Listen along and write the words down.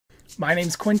My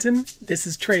name's Quinton, this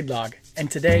is TradeLog,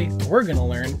 and today we're going to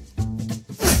learn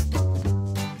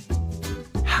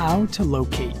how to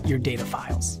locate your data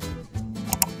files.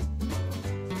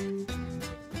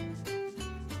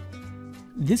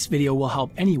 This video will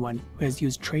help anyone who has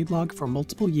used TradeLog for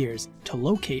multiple years to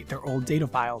locate their old data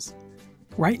files.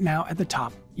 Right now at the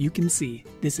top, you can see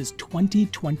this is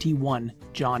 2021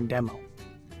 John Demo.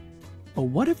 But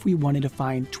what if we wanted to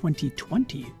find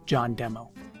 2020 John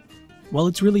Demo? Well,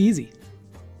 it's really easy.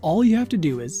 All you have to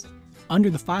do is, under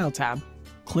the File tab,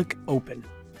 click Open.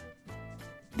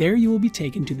 There you will be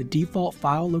taken to the default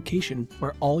file location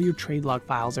where all your TradeLog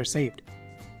files are saved.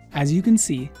 As you can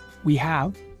see, we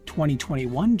have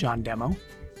 2021 John Demo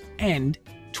and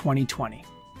 2020.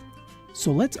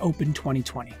 So let's open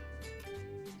 2020.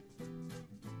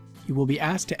 You will be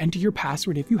asked to enter your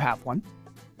password if you have one.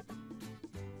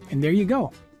 And there you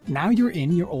go. Now you're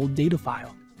in your old data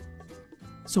file.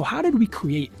 So how did we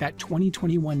create that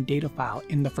 2021 data file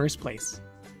in the first place?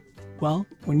 Well,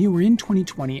 when you were in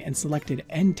 2020 and selected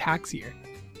End Tax Year,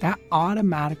 that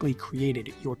automatically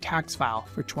created your tax file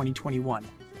for 2021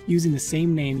 using the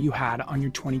same name you had on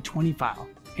your 2020 file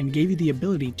and gave you the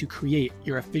ability to create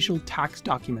your official tax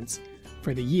documents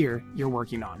for the year you're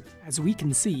working on. As we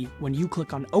can see, when you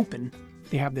click on Open,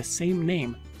 they have the same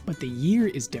name, but the year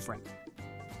is different.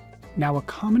 Now, a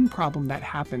common problem that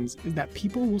happens is that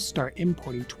people will start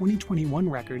importing 2021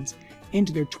 records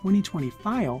into their 2020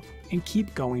 file and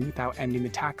keep going without ending the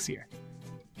tax year.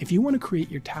 If you want to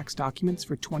create your tax documents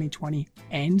for 2020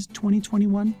 and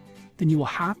 2021, then you will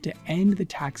have to end the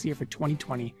tax year for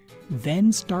 2020,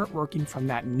 then start working from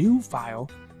that new file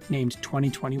named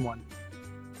 2021.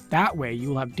 That way, you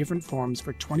will have different forms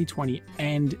for 2020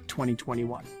 and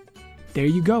 2021. There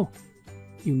you go.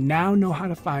 You now know how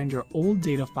to find your old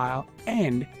data file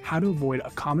and how to avoid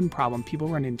a common problem people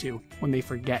run into when they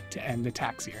forget to end the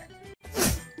tax year.